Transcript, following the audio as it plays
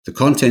The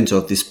content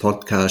of this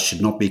podcast should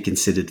not be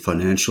considered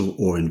financial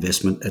or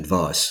investment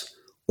advice.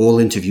 All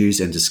interviews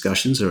and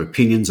discussions are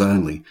opinions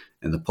only,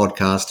 and the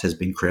podcast has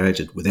been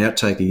created without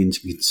taking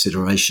into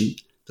consideration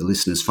the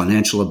listener's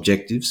financial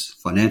objectives,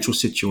 financial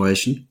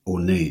situation,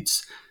 or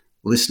needs.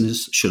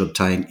 Listeners should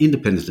obtain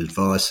independent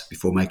advice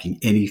before making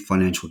any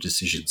financial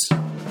decisions.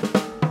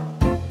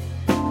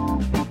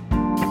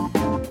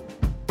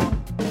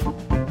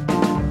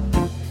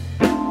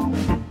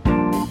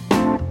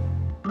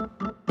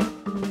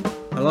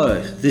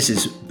 Hello, this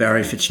is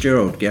Barry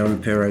Fitzgerald, Gower &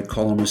 Perot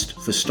columnist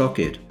for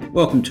Stockhead.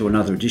 Welcome to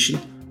another edition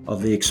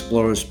of the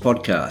Explorers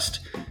podcast.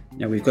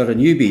 Now we've got a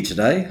newbie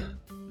today,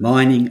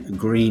 Mining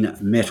Green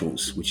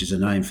Metals, which is a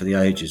name for the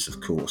ages,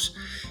 of course.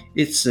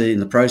 It's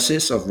in the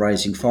process of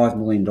raising $5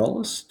 million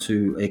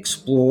to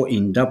explore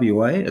in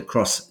WA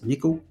across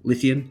nickel,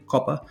 lithium,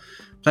 copper,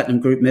 platinum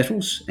group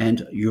metals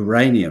and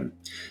uranium.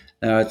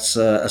 Now it's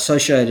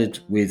associated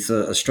with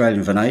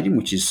Australian Vanadium,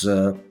 which is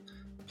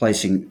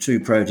placing two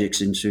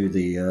projects into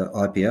the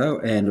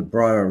IPO, and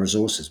Briar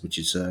Resources, which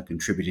is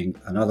contributing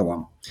another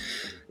one.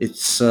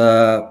 It's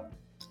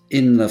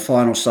in the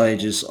final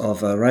stages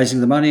of raising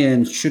the money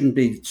and shouldn't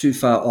be too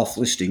far off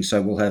listing,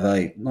 so we'll have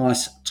a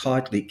nice,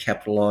 tightly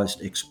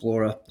capitalised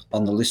explorer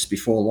on the list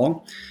before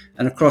long,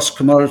 and across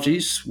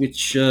commodities,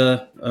 which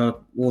are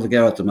all the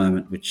go at the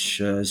moment, which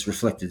is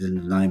reflected in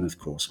the name, of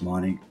course,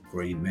 Mining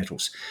Green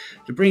Metals.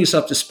 To bring us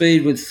up to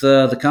speed with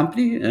the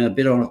company, a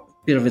bit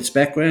of its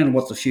background and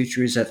what the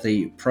future is at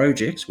the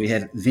projects, we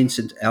have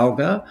Vincent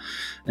Algar.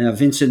 Now,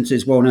 Vincent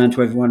is well known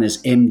to everyone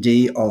as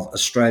MD of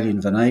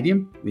Australian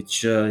Vanadium,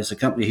 which is a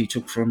company he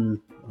took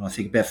from, I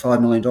think, about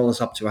 $5 million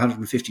up to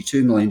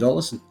 $152 million.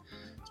 It's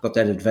got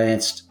that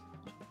advanced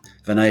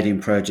vanadium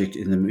project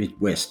in the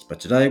Midwest. But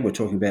today we're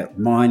talking about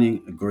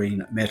mining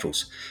green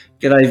metals.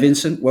 G'day,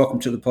 Vincent. Welcome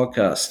to the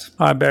podcast.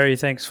 Hi, Barry.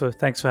 Thanks for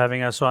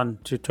having us on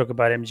to talk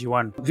about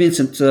MG1.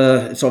 Vincent,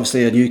 it's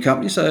obviously a new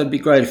company, so it'd be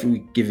great if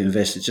we give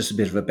investors just a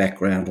bit of a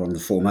background on the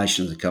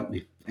formation of the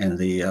company and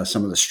the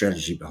some of the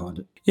strategy behind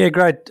it. Yeah,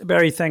 great,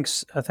 Barry.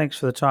 Thanks for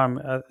the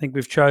time. I think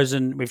we've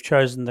chosen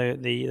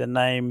the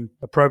name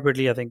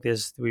appropriately. I think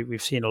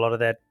we've seen a lot of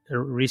that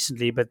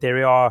recently, but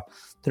there are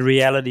the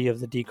reality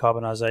of the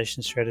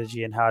decarbonisation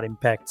strategy and how it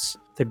impacts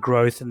the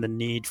growth and the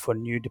need for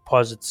new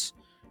deposits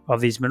of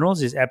these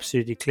minerals is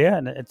absolutely clear,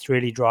 and it's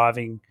really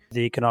driving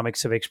the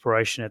economics of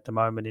exploration at the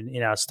moment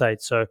in our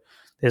state. So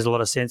there's a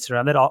lot of sense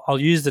around that. I'll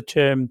use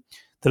the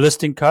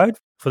listing code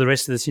for the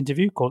rest of this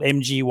interview called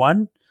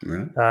MG1,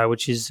 right.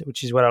 which is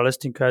what our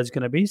listing code is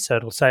going to be. So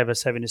it'll save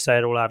us having to say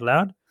it all out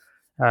loud.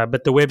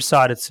 But the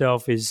website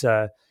itself is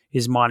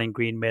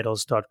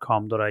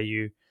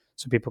mininggreenmetals.com.au,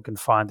 so people can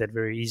find that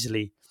very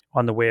easily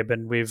on the web.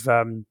 And we've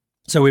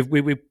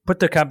put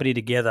the company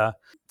together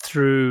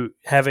through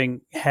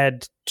having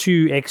had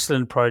two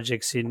excellent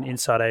projects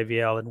inside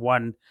AVL and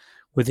one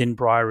within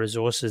Briar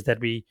Resources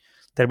that we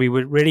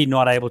were really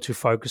not able to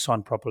focus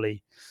on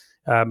properly.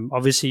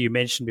 Obviously, you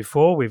mentioned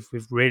before, we've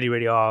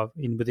really are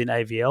within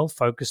AVL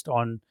focused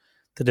on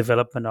the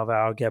development of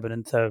our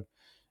Gabonintho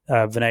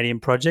vanadium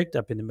project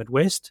up in the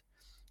Midwest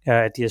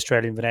at the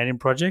Australian Vanadium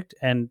Project,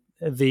 and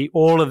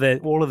all of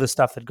the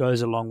stuff that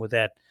goes along with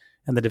that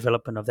and the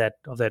development of that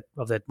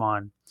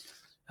mine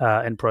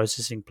and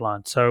processing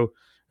plant. So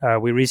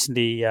we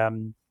recently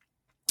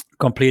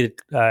completed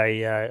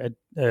the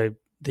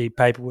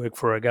paperwork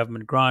for a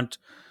government grant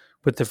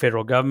with the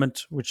federal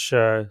government, which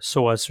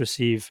saw us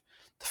receive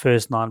the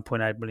first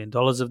 $9.8 million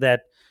of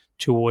that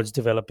towards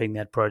developing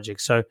that project.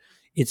 So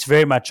it's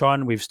very much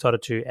on. We've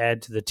started to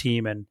add to the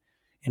team and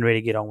really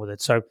get on with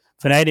it. So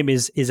vanadium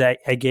is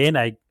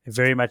again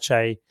very much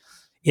a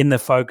in the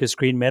focus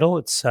green metal.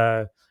 It's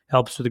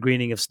helps with the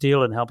greening of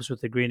steel and helps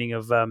with the greening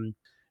of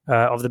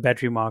the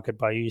battery market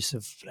by use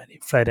of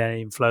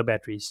vanadium flow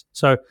batteries.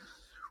 So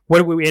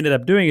what we ended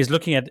up doing is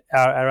looking at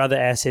our other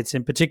assets,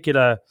 in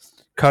particular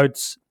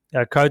Coates.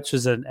 Coates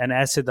was an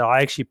asset that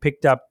I actually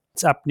picked up.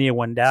 It's up near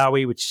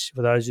Wandawi, which,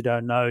 for those who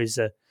don't know, is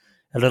a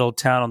little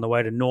town on the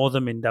way to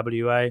Northam in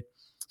WA.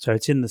 So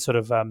it's in the sort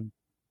of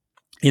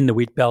in the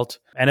wheat belt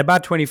and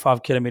about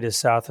 25 kilometers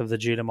south of the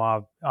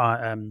Julimar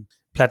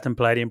Platinum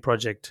Palladium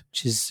project,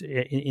 which is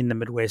in the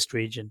Midwest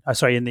region.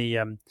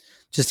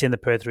 Just in the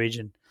Perth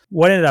region.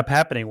 What ended up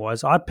happening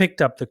was I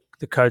picked up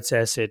the Coates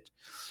asset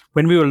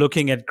when we were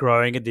looking at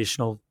growing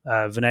additional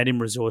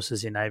vanadium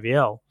resources in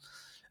AVL,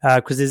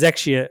 because there's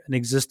actually an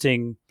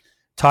existing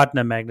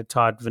titanium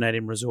magnetite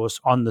vanadium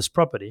resource on this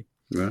property.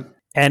 Right.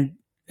 And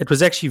it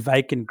was actually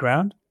vacant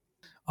ground.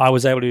 I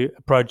was able to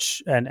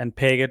approach and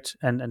peg it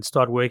and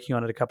start working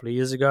on it a couple of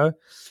years ago.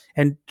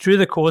 And through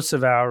the course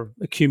of our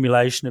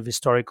accumulation of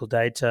historical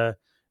data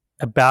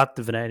about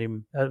the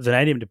vanadium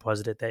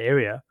deposit at that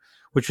area,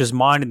 which was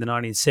mined in the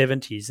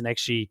 1970s and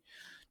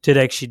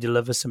did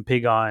deliver some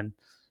pig iron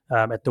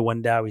at the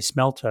Wandawi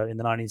smelter in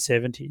the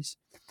 1970s.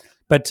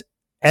 But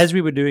as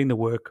we were doing the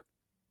work,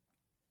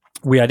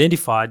 we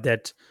identified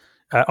that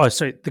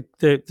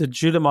the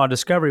Julimar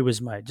discovery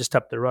was made just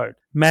up the road.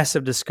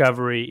 Massive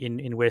discovery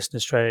in Western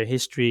Australia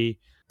history,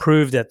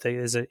 proved that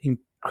there's an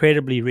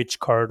incredibly rich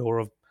corridor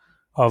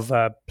of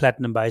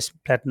platinum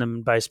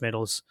base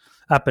metals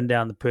up and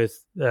down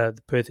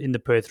the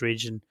Perth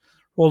region,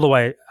 all the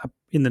way up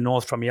in the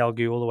north from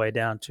Yalgoo all the way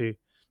down to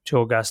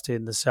Augusta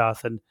in the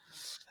south, and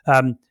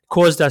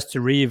caused us to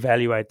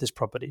reevaluate this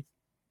property.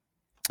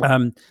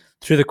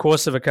 Through the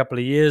course of a couple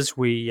of years,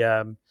 we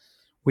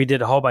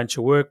did a whole bunch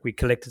of work. We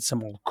collected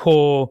some old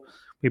core.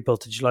 We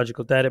built a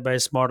geological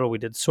database model. We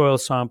did soil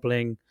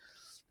sampling.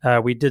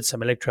 We did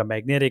some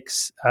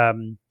electromagnetics.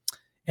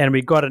 And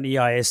we got an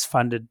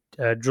EIS-funded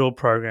drill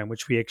program,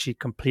 which we actually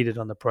completed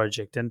on the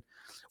project. And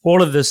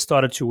all of this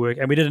started to work.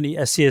 And we did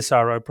a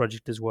CSRO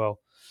project as well.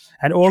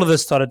 And all of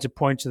this started to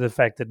point to the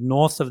fact that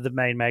north of the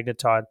main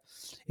magnetite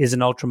is an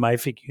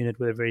ultramafic unit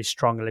with a very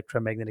strong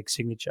electromagnetic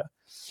signature.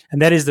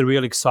 And that is the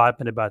real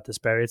excitement about this,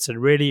 Barry. It's a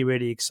really,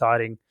 really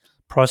exciting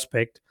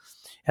prospect.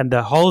 And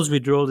the holes we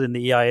drilled in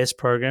the EIS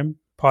program,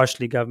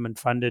 partially government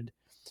funded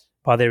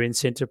by their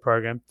incentive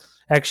program,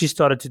 actually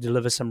started to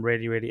deliver some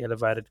really, really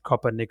elevated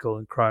copper, nickel,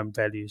 and chrome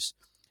values,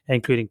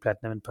 including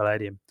platinum and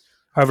palladium,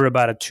 over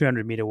about a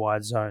 200-meter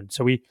wide zone.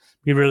 So we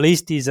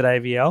released these at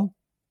AVL,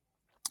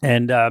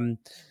 and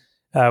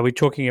we're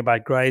talking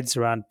about grades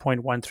around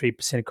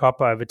 0.13%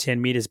 copper over 10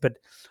 meters, but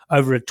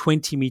over a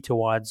 20-meter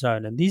wide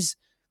zone. And these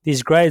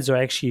grades are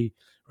actually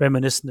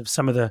reminiscent of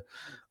some of the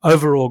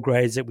overall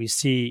grades that we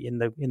see in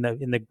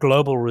the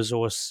global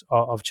resource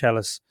of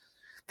Chalice.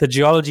 The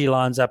geology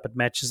lines up; it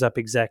matches up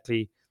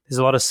exactly. There's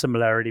a lot of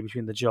similarity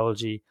between the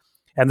geology,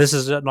 and this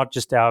is not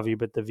just our view,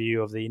 but the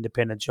view of the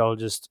independent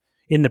geologist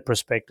in the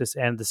prospectus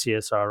and the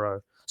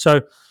CSRO.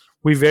 So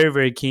we're very,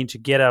 very keen to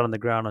get out on the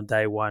ground on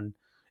day one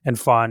and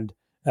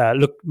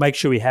make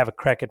sure we have a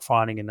crack at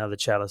finding another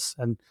Chalice.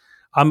 And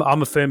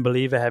I'm a firm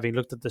believer, having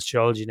looked at this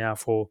geology now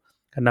for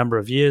a number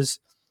of years,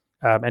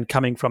 and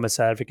coming from a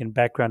South African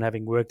background,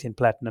 having worked in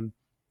platinum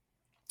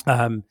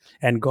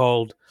and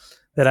gold,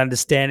 that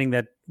understanding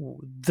that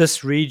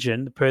this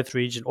region, the Perth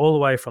region, all the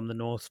way from the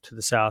north to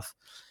the south,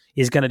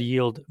 is going to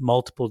yield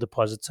multiple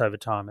deposits over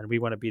time, and we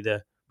want to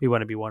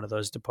be one of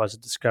those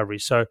deposit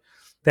discoveries. So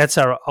that's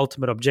our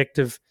ultimate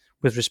objective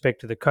with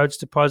respect to the Coates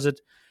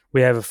deposit. We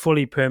have a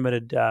fully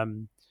permitted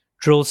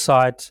drill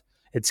site.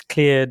 It's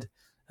cleared.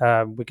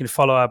 We can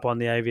follow up on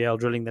the AVL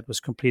drilling that was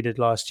completed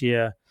last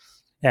year,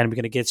 and we're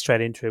going to get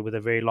straight into it with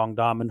a very long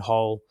diamond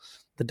hole.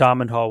 The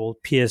diamond hole will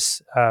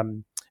pierce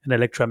an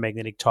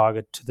electromagnetic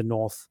target to the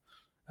north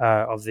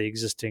of the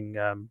existing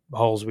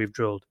holes we've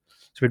drilled.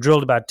 So we've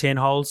drilled about 10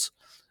 holes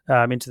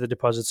into the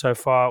deposit so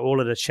far, all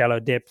at a shallow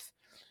depth,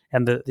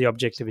 and the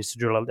objective is to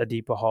drill a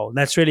deeper hole. And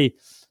that's really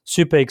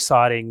super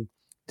exciting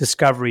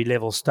discovery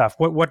level stuff.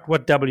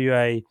 What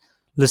WA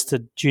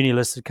junior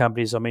listed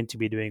companies are meant to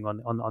be doing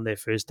on their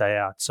first day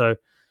out. So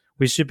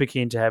we're super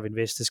keen to have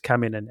investors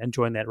come in and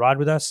join that ride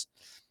with us.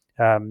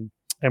 And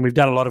we've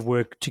done a lot of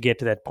work to get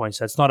to that point.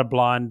 So it's not a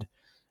blind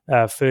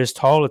first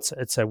hole.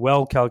 It's a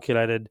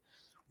well-calculated,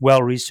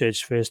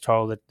 well-researched first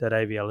hole that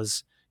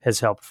AVL has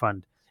helped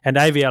fund. And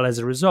AVL, as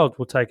a result,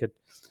 will take a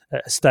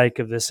stake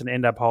of this and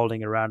end up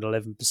holding around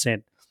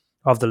 11%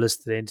 of the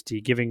listed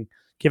entity, giving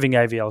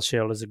AVL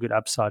shareholders a good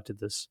upside to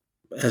this.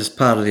 As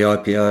part of the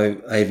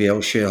IPO,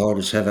 AVL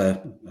shareholders have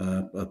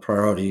a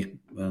priority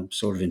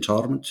sort of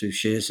entitlement to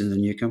shares in the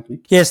new company?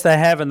 Yes, they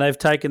have, and they've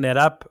taken that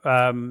up.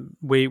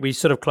 We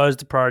sort of closed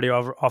the priority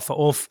offer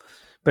off,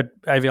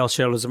 but AVL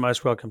shareholders are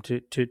most welcome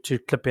to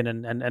clip in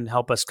and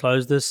help us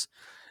close this.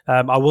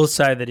 I will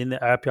say that in the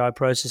IPO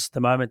process at the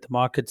moment, the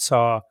markets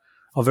are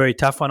very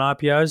tough on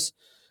IPOs.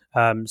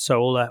 So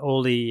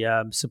all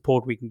the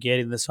support we can get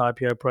in this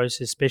IPO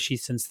process, especially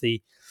since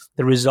the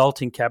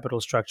resulting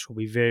capital structure will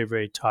be very,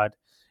 very tight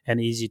and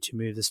easy to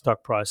move the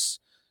stock price.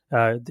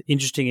 The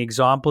interesting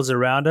examples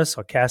around us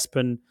are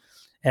Caspen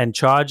and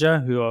Charger,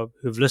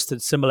 who've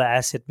listed similar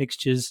asset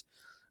mixtures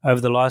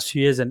over the last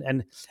few years.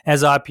 And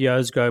as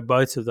IPOs go,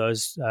 both of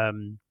those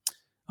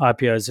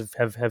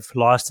IPOs have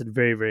lasted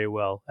very, very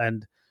well.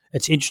 And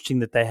it's interesting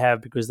that they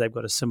have, because they've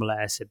got a similar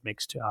asset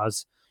mix to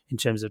ours in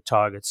terms of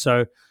targets.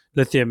 So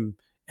lithium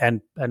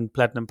and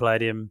platinum,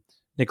 palladium,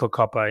 nickel,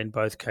 copper in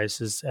both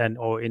cases,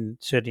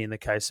 certainly in the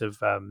case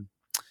of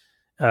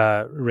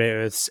rare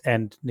earths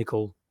and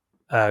nickel,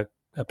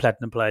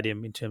 platinum,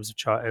 palladium in terms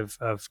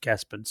of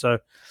Caspen. So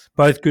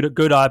both good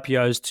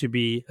IPOs to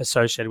be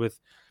associated with,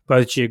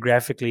 both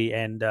geographically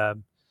and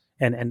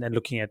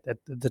looking at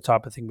the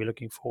type of thing we're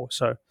looking for.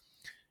 So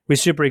we're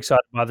super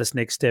excited by this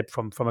next step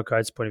from a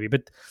Coates point of view.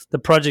 But the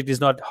project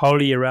is not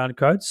wholly around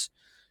Coates.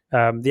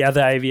 The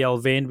other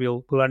AVL vend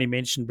we'll only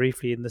mention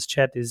briefly in this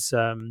chat is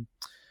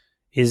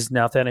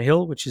Nathana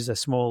Hill, which is a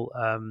small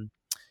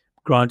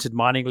granted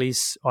mining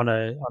lease on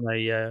a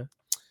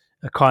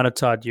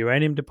kinotite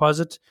uranium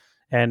deposit.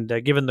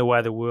 And given the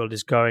way the world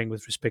is going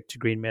with respect to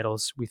green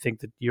metals, we think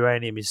that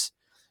uranium is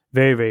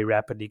very, very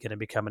rapidly going to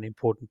become an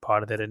important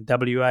part of that. And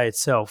WA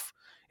itself,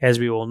 as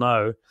we all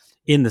know,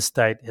 in the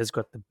state has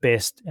got the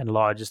best and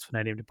largest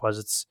vanadium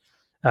deposits,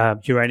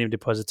 uranium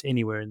deposits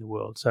anywhere in the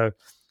world. So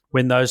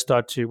when those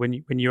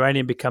when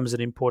uranium becomes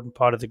an important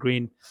part of the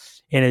green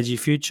energy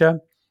future,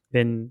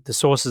 then the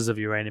sources of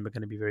uranium are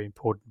going to be very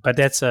important. But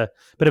that's a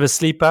bit of a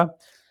sleeper,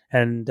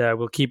 and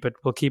we'll keep it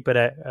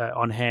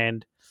on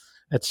hand.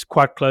 It's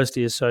quite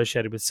closely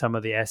associated with some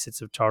of the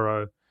assets of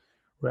Toro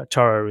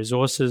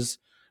Resources,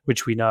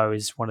 which we know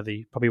is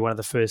probably one of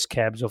the first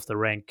cabs off the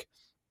rank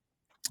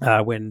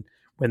when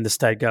the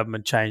state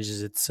government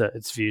changes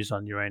its views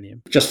on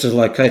uranium. Just to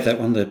locate that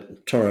one, the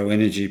Toro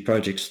Energy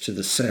project's to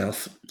the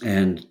south,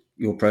 and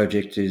your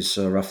project is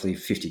roughly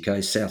 50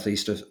 km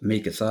southeast of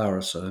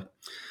Meekatharra, so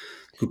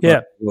good part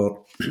of the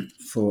world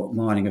for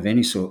mining of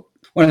any sort.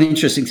 One of the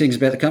interesting things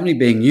about the company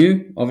being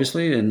new,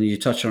 obviously, and you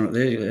touched on it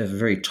there, you have a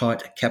very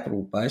tight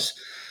capital base.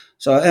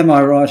 So am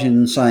I right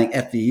in saying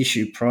at the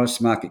issue price,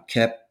 market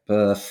cap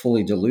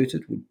fully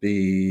diluted would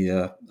be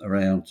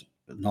around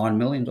 $9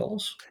 million?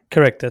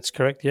 Correct. That's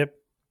correct. Yep.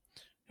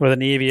 With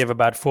an EV of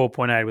about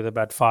 4.8 with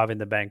about 5 in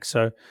the bank.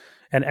 So,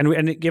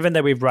 and given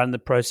that we've run the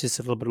process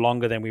a little bit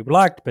longer than we've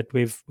liked, but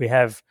we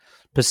have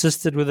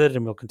persisted with it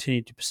and we'll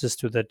continue to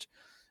persist with it.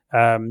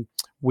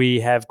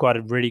 We have got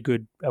a really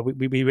good.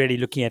 We're really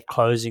looking at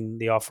closing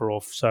the offer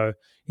off. So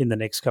in the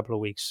next couple of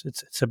weeks,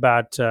 it's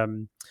about.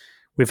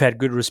 We've had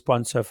good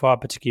response so far,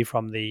 particularly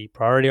from the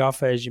priority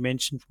offer, as you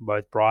mentioned, from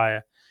both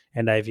Briar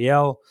and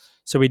AVL.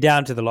 So we're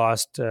down to the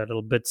last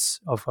little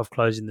bits of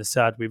closing this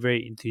out. We're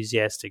very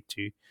enthusiastic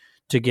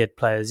to get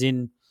players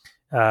in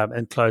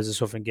and close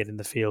this off and get in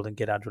the field and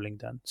get our drilling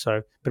done.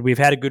 So, but we've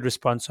had a good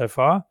response so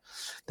far.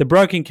 The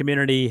broking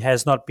community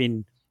has not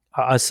been,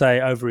 I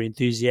say, over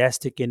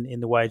enthusiastic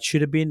in the way it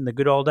should have been in the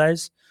good old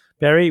days,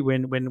 Barry,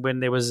 when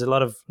there was a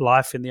lot of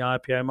life in the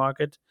IPO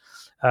market.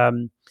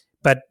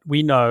 But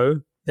we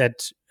know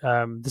that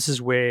this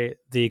is where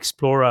the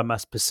explorer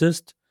must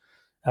persist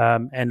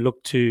and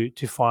look to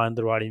find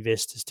the right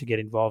investors to get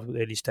involved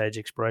with early stage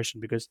exploration,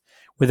 because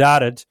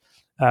without it,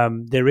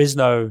 there is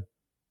no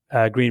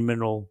green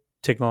mineral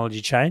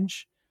technology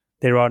change.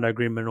 There are no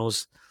green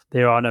minerals.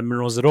 There are no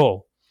minerals at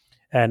all.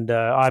 And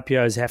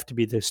IPOs have to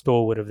be the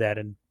stalwart of that.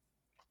 And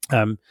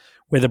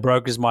where the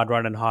brokers might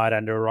run and hide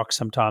under a rock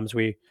sometimes,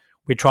 we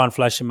try and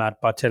flush them out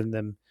by telling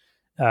them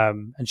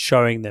and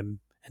showing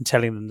them and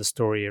telling them the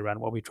story around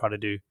what we try to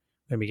do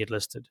when we get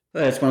listed.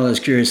 It's one of those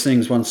curious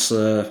things. Once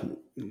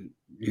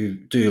you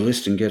do your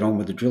list and get on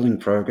with the drilling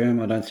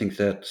program, I don't think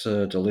that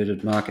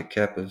diluted market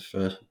cap of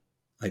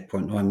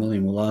 8.9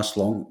 million will last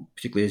long,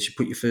 particularly as you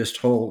put your first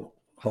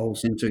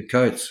holes into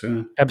Coates.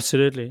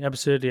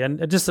 Absolutely.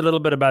 And just a little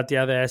bit about the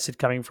other asset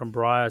coming from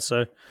Briar.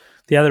 So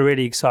the other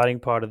really exciting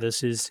part of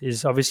this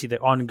is obviously the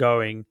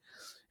ongoing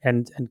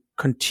and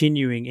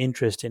continuing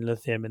interest in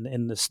lithium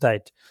in the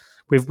state.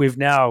 We've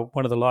now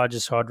one of the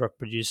largest hard rock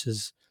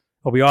producers,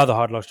 or we are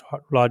the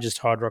largest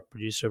hard rock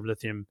producer of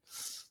lithium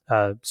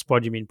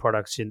spodumene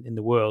products in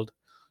the world.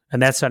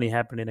 And that's only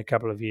happened in a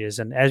couple of years.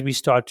 And as we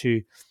start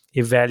to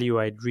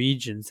evaluate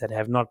regions that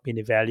have not been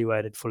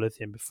evaluated for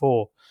lithium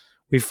before,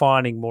 we're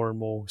finding more and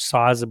more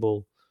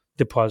sizable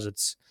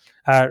deposits.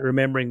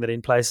 Remembering that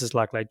in places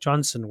like Lake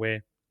Johnson,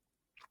 where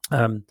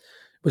it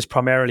was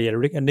primarily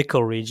a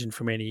nickel region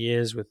for many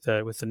years with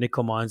the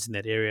nickel mines in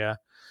that area,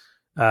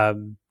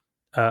 owned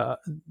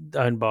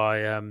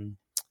by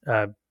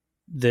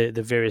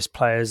the various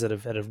players that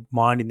have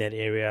mined in that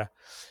area,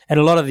 and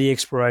a lot of the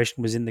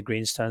exploration was in the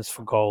greenstones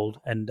for gold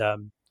and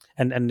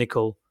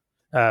nickel.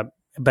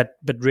 But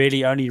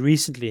really, only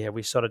recently have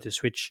we started to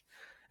switch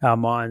our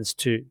minds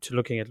to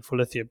looking at for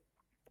lithium.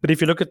 But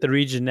if you look at the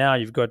region now,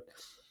 you've got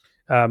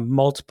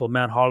multiple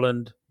Mount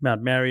Holland,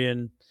 Mount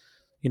Marion,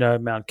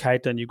 Mount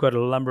Caton. You've got a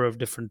number of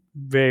different,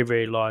 very,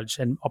 very large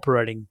and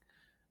operating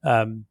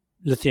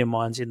lithium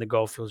mines in the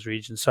Goldfields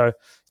region. So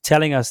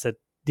telling us that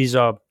these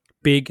are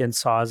big and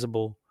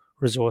sizable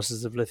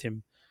resources of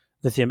lithium,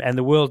 and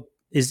the world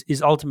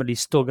is ultimately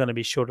still going to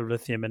be short of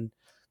lithium, and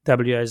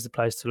WA is the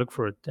place to look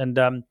for it.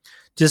 And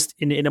just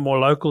in a more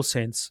local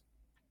sense,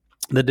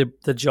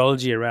 the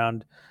geology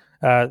around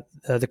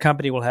the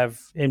company will have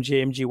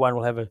MG1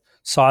 will have a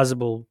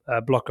sizable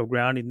block of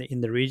ground in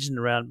the region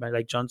around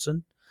Lake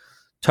Johnson,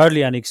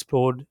 totally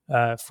unexplored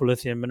for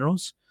lithium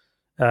minerals,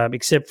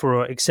 except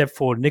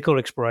for nickel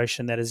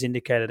exploration that has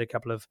indicated a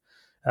couple of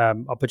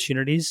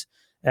opportunities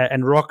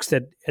and rocks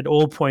that at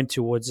all point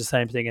towards the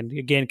same thing. And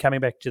again, coming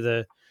back to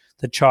the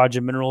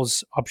Charger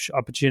Minerals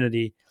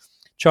opportunity,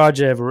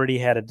 Charger have already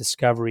had a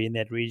discovery in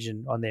that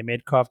region on their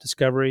Metcalfe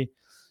discovery,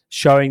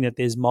 showing that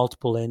there's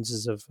multiple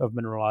lenses of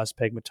mineralized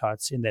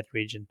pegmatites in that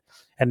region.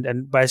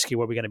 And basically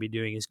what we're going to be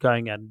doing is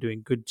going out and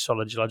doing good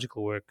solid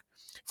geological work,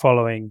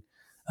 following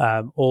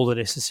all the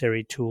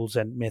necessary tools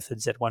and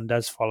methods that one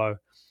does follow,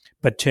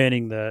 but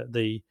turning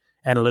the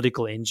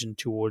analytical engine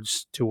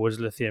towards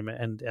lithium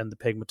and the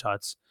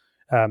pegmatites.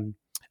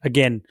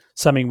 Again,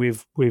 something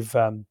we've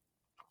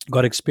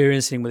got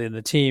experience in within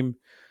the team,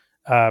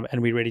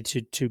 and we're ready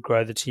to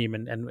grow the team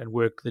and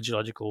work the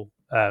geological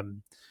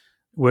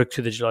work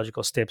to the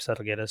geological steps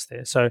that'll get us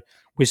there. So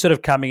we're sort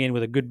of coming in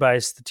with a good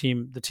base. The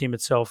team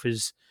itself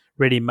is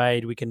ready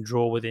made. We can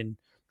draw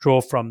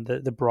from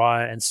the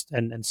Briar and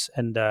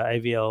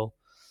AVL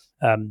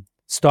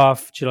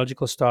staff,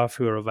 geological staff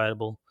who are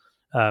available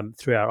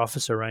through our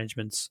office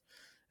arrangements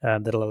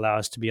that'll allow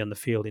us to be on the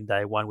field in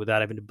day one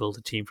without having to build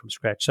a team from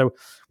scratch. So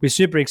we're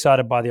super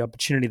excited by the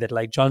opportunity that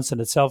Lake Johnson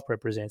itself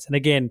represents. And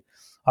again,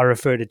 I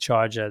refer to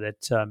Charger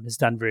that has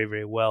done very,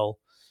 very well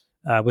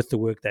with the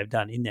work they've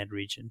done in that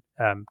region,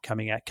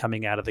 coming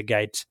out of the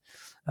gate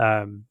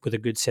with a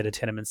good set of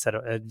tenements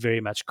that very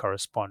much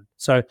correspond.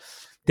 So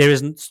there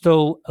is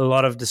still a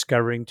lot of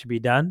discovering to be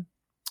done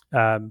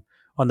on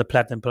the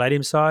platinum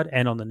palladium side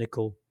and on the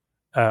nickel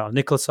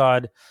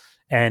side,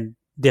 and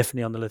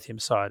definitely on the lithium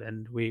side.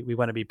 And we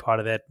want to be part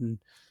of that,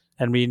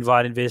 and we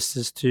invite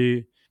investors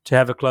to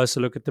have a closer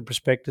look at the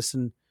prospectus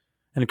and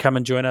come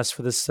and join us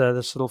for this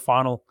little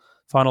final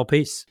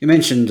piece. You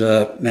mentioned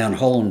Mount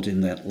Holland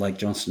in that Lake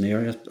Johnson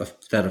area.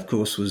 That, of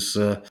course, was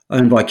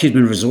owned by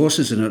Kidman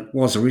Resources, and it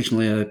was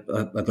originally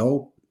a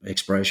gold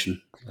exploration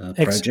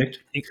project.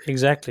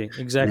 Exactly.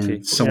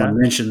 And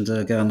someone mentioned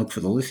go and look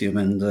for the lithium,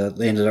 and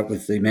they ended up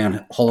with the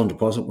Mount Holland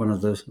deposit, one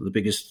of the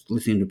biggest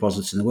lithium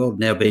deposits in the world,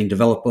 now being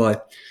developed by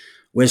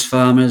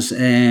Wesfarmers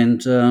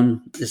and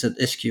is it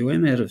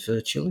SQM out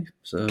of Chile?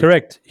 So,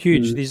 correct.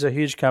 Huge. These are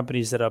huge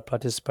companies that are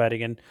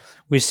participating, and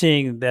we're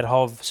seeing that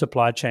whole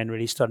supply chain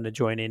really starting to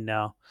join in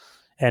now.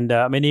 And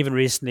I mean, even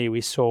recently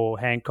we saw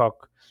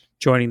Hancock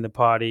joining the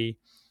party.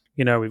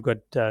 You know, we've got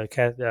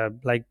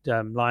Lake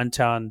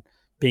Liontown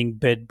being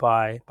bid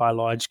by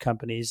large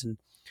companies,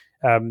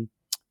 and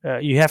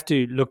you have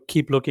to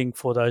keep looking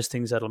for those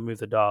things that'll move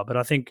the dial. But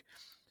I think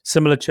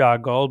similar to our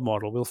gold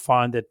model, we'll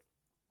find that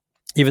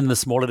even the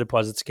smaller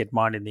deposits get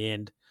mined in the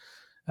end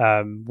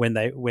when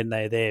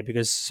they're there,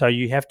 because so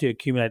you have to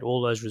accumulate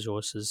all those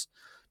resources,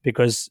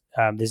 because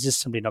there's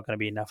just simply not going to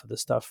be enough of the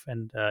stuff,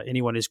 and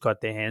anyone who's got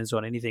their hands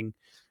on anything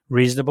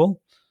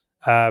reasonable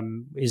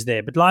is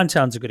there. But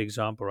Liontown's a good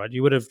example, right?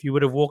 You would have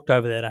walked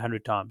over that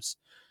 100 times,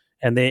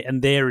 and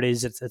there it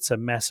is. It's a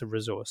massive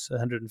resource,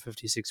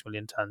 156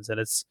 million tons, and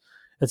it's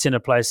in a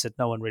place that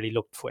no one really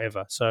looked for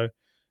ever. So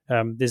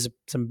there's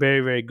some very,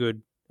 very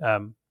good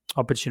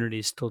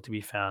opportunities still to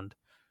be found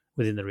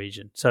within the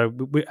region. So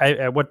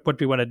what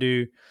we want to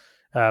do,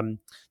 the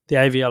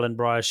AVL and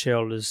Bryah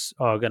shareholders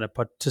are going to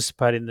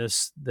participate in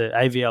this. The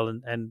AVL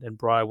and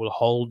Bryah will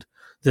hold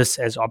this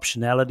as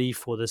optionality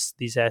for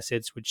these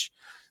assets,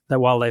 that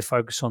while they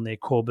focus on their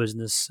core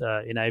business,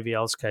 in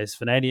AVL's case,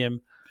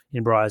 vanadium,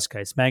 in Bryah's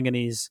case,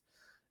 manganese,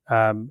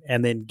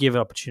 and then give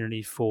an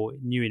opportunity for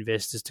new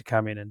investors to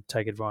come in and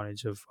take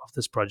advantage of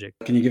this project.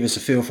 Can you give us a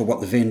feel for what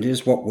the vend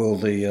is? What will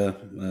the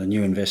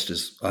new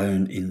investors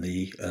own in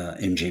the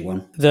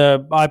MG1?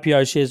 The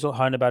IPO shares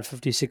will own about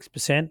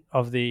 56%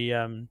 of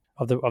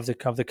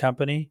the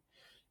company.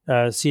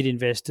 Seed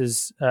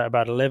investors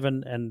about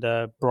 11, and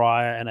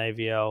Bryah and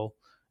AVL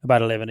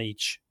about 11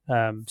 each.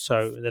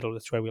 So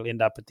that's where we'll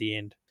end up at the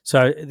end.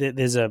 So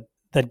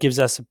that gives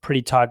us a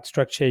pretty tight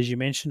structure, as you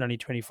mentioned. Only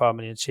 25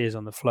 million shares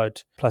on the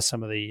float, plus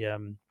some of the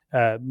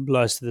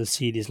most of the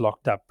seed is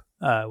locked up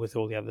with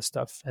all the other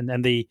stuff. And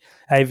then the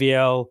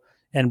AVL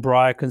and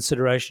Bryah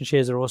consideration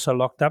shares are also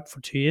locked up for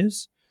 2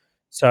 years.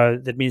 So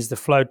that means the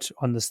float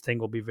on this thing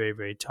will be very,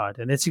 very tight.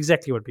 And that's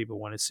exactly what people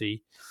want to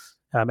see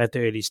at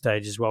the early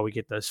stages while we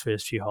get those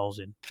first few holes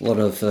in. A lot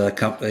of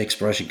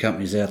exploration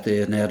companies out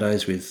there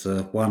nowadays with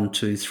 $1,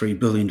 $2,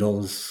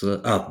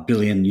 $3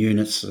 billion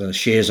units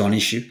shares on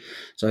issue.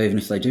 So even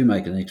if they do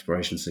make an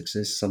exploration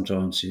success,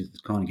 sometimes it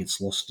kind of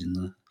gets lost in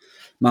the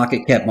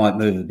market cap. Might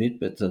move a bit,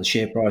 but the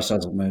share price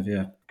doesn't move.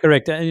 Yeah,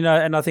 correct. And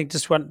and I think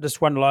just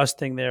one last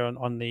thing there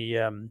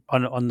on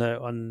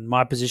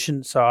my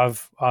position. So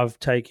I've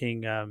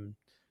taken a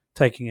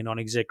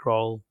non-exec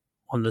role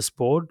on this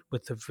board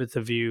with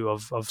the view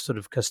of sort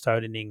of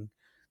custodying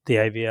the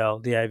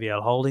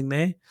AVL holding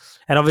there,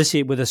 and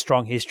obviously with a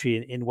strong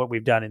history in what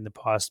we've done in the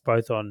past,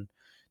 both on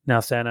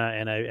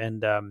Nauthana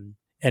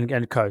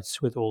and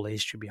Coates, with all the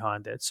history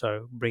behind that.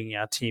 So bringing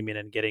our team in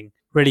and getting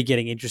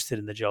interested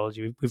in the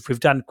geology, we've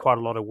done quite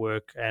a lot of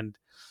work, and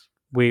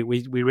we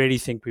really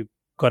think we've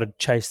got to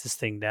chase this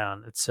thing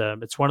down. It's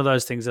one of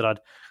those things that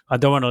I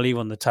don't want to leave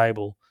on the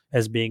table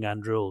as being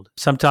undrilled.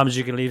 Sometimes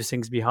you can leave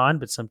things behind,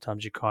 but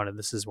sometimes you can't, and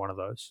this is one of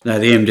those. Now,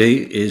 the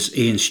MD is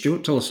Ian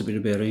Stewart. Tell us a bit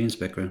about Ian's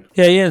background.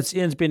 Yeah,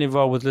 Ian's been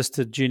involved with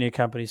listed junior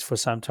companies for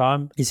some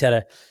time. He's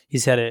had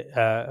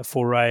a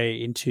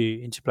foray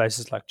into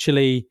places like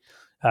Chile.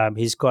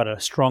 He's got a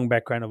strong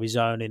background of his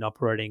own in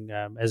operating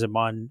as a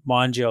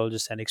mine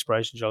geologist and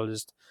exploration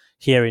geologist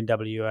here in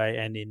WA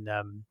and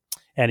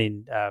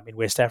in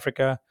West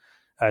Africa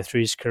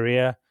through his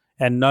career,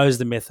 and knows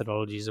the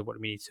methodologies of what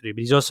we need to do. But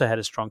he's also had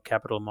a strong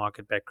capital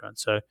market background.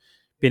 So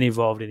been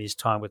involved in his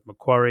time with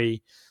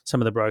Macquarie,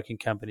 some of the broking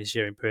companies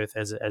here in Perth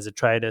as a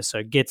trader.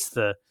 So gets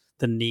the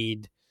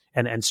need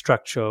and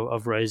structure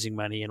of raising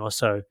money, and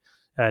also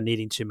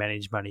needing to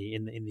manage money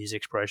in these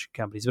exploration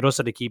companies, but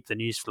also to keep the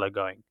news flow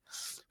going,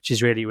 which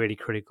is really, really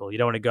critical. You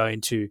don't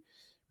want to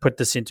put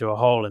this into a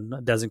hole and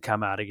it doesn't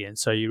come out again.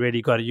 So you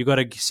really got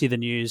to see the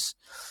news,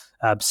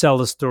 sell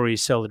the story,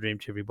 sell the dream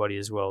to everybody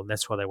as well. And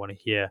that's why they want to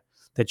hear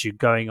that you're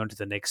going on to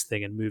the next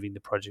thing and moving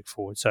the project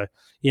forward. So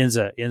Ian's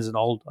an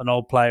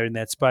old player in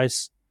that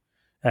space,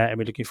 and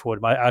we're looking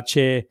forward. Our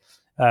chair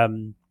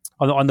on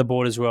the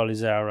board as well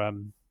is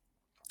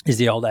is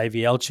the old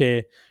AVL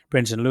chair,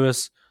 Brenton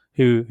Lewis,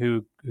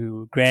 who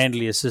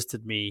grandly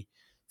assisted me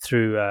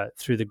through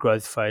the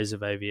growth phase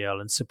of AVL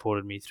and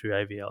supported me through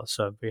AVL.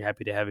 So I'm very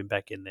happy to have him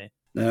back in there.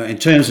 Now, in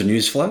terms of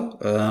news flow,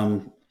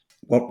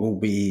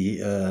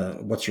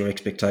 what's your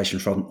expectation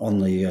on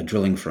the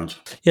drilling front?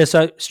 Yeah,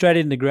 so straight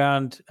in the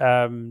ground,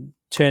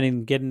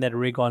 getting that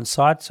rig on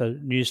site. So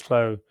news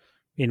flow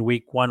in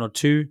week 1 or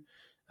 2.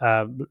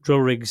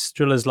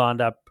 Drillers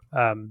lined up.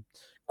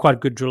 Quite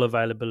good drill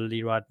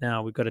availability right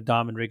now. We've got a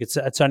diamond rig.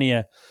 It's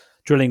only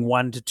drilling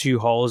 1 to 2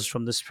 holes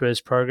from this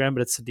first program,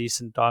 but it's a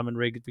decent diamond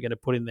rig that we're going to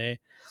put in there.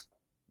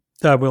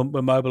 We'll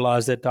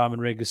mobilise that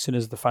diamond rig as soon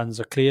as the funds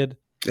are cleared.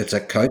 It's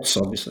at Coates,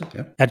 obviously.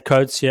 Yeah. At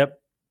Coates,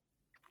 yep.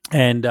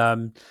 And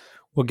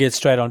we'll get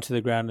straight onto the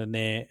ground in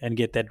there and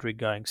get that rig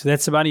going. So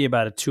that's only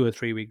about a 2 or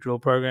 3 week drill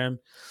program.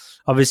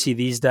 Obviously,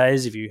 these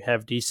days, if you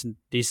have decent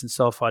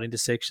sulfide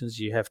intersections,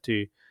 you have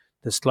to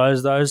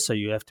disclose those. So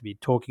you have to be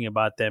talking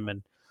about them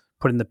and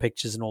putting the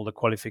pictures and all the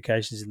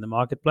qualifications in the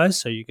marketplace.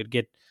 So you could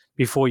get,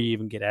 before you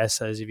even get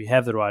assays, if you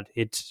have the right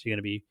hit, you're going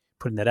to be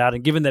putting that out.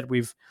 And given that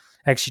we've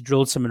actually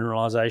drilled some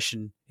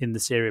mineralization in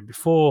this area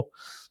before,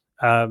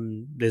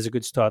 there's a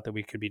good start that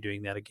we could be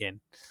doing that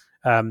again.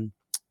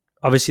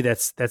 Obviously,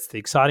 that's the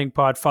exciting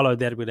part. Follow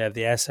that, we'll have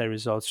the assay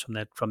results from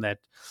that. As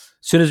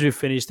soon as we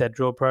finish that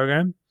drill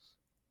program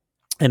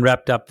and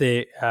wrapped up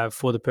there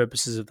for the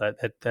purposes of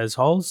those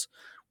holes,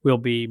 we'll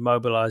be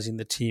mobilizing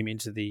the team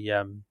into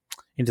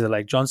the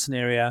Lake Johnson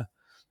area.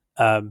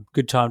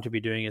 Good time to be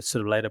doing it,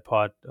 sort of later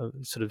part,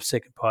 sort of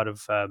second part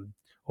of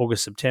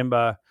August,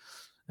 September,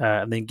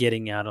 and then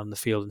getting out on the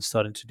field and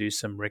starting to do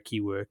some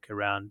recce work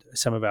around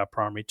some of our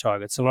primary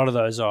targets. A lot of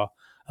those are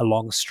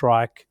along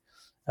strike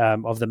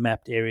of the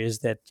mapped areas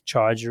that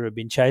Charger have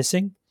been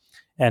chasing,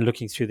 and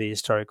looking through the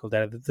historical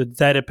data. The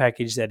data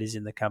package that is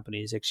in the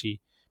company has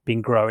actually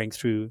been growing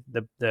through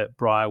the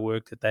Briar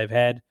work that they've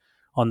had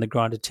on the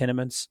granted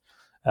tenements.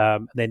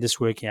 Then just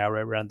working out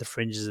around the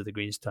fringes of the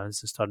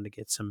greenstones and starting to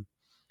get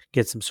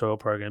some soil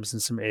programs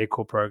and some air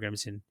core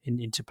programs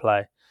into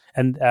play.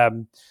 And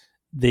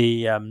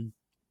the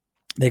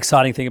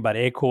exciting thing about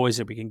air core is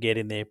that we can get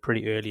in there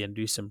pretty early and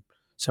do some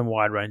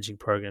wide ranging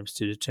programs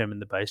to determine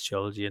the base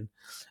geology,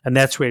 and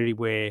that's really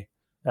where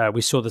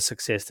we saw the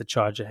success that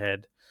Charger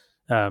had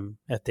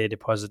at their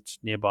deposit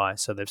nearby.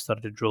 So they've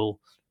started to drill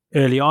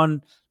early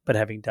on, but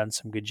having done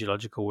some good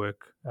geological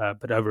work,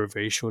 but over a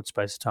very short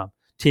space of time.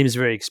 Team is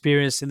very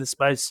experienced in the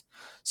space,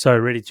 so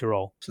ready to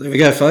roll. So there we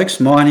go, folks.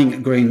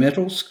 Mining green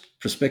metals.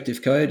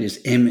 Prospective code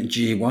is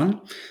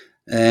MG1.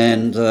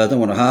 And I don't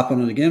want to harp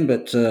on it again,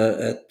 but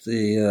at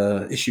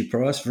the issue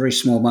price, very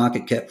small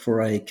market cap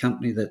for a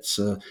company that's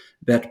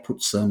about to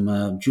put some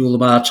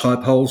Julimar type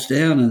holes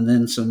down, and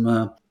then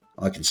some,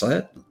 I can say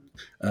it,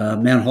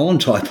 Mount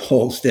Holland type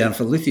holes down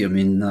for lithium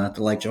in the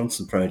Lake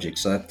Johnson project.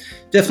 So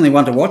definitely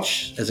one to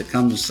watch as it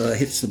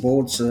hits the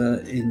boards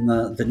in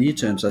the near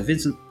term. So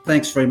Vincent,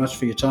 thanks very much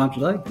for your time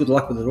today. Good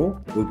luck with it all.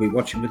 We'll be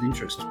watching with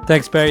interest.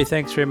 Thanks, Barry.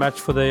 Thanks very much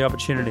for the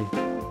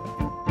opportunity.